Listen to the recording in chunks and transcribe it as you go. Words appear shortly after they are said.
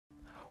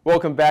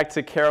Welcome back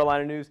to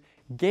Carolina News.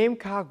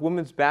 Gamecock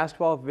women's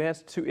basketball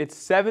advanced to its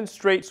 7th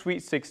straight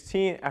Sweet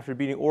 16 after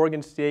beating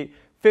Oregon State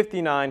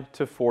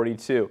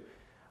 59-42.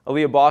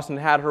 Aaliyah Boston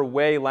had her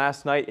way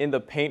last night in the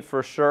paint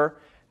for sure.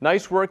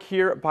 Nice work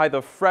here by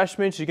the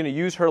freshman. She's going to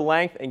use her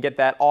length and get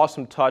that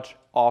awesome touch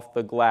off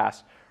the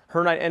glass.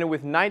 Her night ended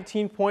with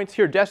 19 points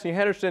here. Destiny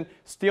Henderson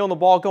stealing the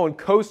ball, going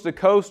coast to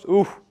coast.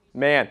 Ooh,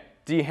 man,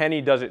 D.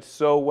 Henny does it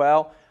so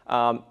well.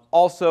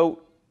 Also,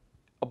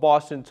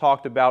 Boston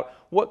talked about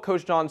what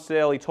Coach John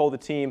Staley told the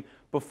team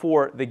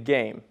before the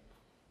game.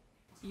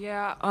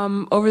 Yeah,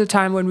 over the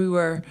time when we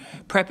were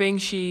prepping,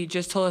 she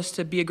just told us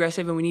to be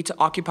aggressive and we need to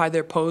occupy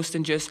their post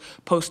and just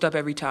post up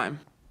every time.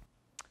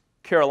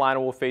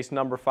 Carolina will face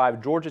number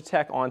 5 Georgia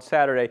Tech on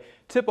Saturday.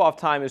 Tip-off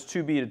time is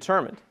to be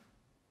determined.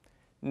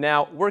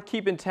 Now, we're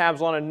keeping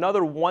tabs on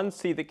another 1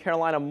 seed that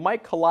Carolina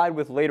might collide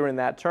with later in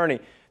that tourney.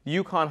 The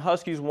UConn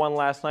Huskies won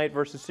last night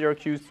versus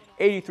Syracuse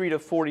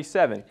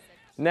 83-47.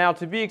 Now,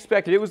 to be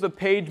expected, it was the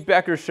Paige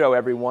Becker show,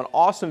 everyone.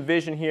 Awesome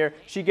vision here.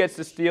 She gets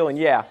the steal, and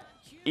yeah,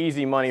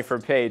 easy money for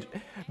Paige.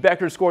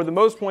 Becker scored the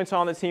most points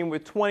on the team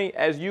with 20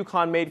 as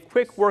UConn made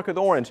quick work of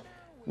the Orange.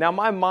 Now,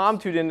 my mom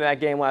tuned into that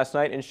game last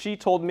night, and she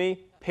told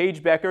me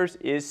Paige Beckers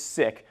is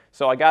sick.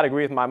 So I got to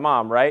agree with my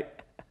mom, right?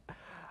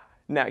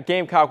 Now,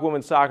 Gamecock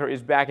women's soccer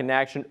is back in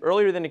action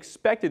earlier than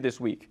expected this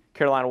week.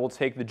 Carolina will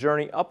take the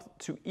journey up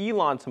to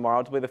Elon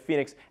tomorrow to play the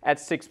Phoenix at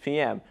 6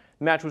 p.m.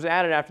 The match was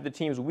added after the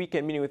team's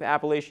weekend meeting with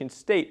Appalachian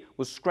State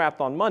was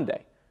scrapped on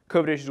Monday.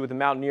 COVID issues with the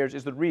Mountaineers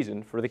is the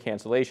reason for the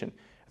cancellation.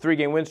 A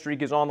 3-game win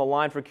streak is on the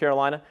line for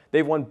Carolina.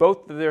 They've won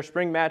both of their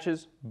spring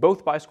matches,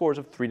 both by scores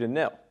of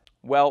 3-0.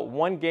 Well,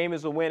 1 game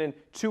is a win and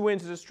 2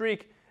 wins is a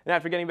streak. And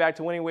after getting back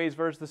to winning ways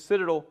versus the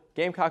Citadel,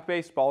 Gamecock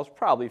baseball is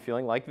probably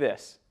feeling like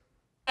this.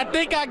 I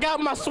think I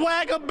got my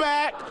swagger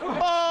back.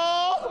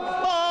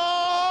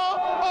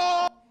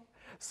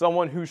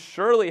 Someone who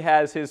surely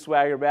has his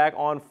swagger back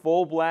on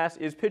full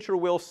blast is pitcher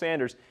Will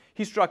Sanders.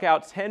 He struck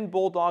out 10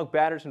 Bulldog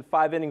batters in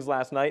 5 innings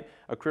last night,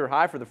 a career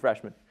high for the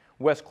freshman.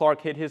 Wes Clark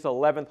hit his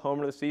 11th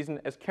homer of the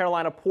season as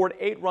Carolina poured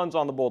 8 runs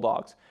on the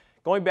Bulldogs.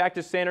 Going back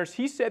to Sanders,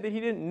 he said that he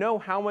didn't know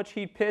how much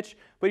he'd pitch,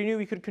 but he knew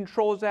he could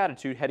control his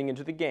attitude heading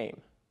into the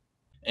game.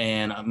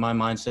 And my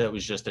mindset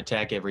was just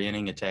attack every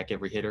inning, attack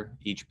every hitter,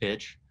 each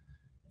pitch,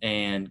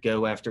 and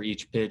go after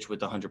each pitch with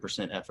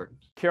 100% effort.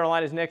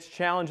 Carolina's next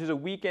challenge is a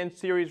weekend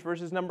series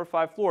versus number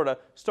 5 Florida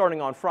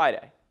starting on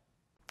Friday.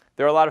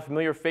 There are a lot of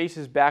familiar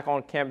faces back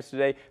on campus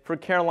today for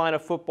Carolina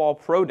Football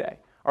Pro Day.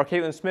 Our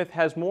Caitlin Smith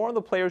has more on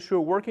the players who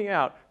are working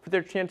out for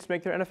their chance to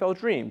make their NFL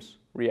dreams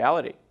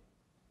reality.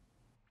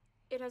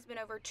 It has been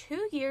over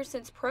 2 years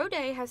since Pro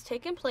Day has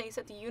taken place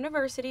at the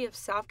University of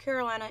South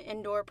Carolina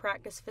Indoor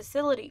Practice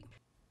Facility.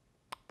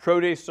 Pro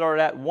Day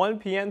started at 1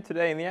 p.m.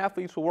 today, and the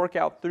athletes will work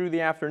out through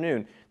the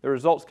afternoon. The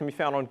results can be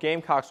found on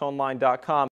GamecocksOnline.com.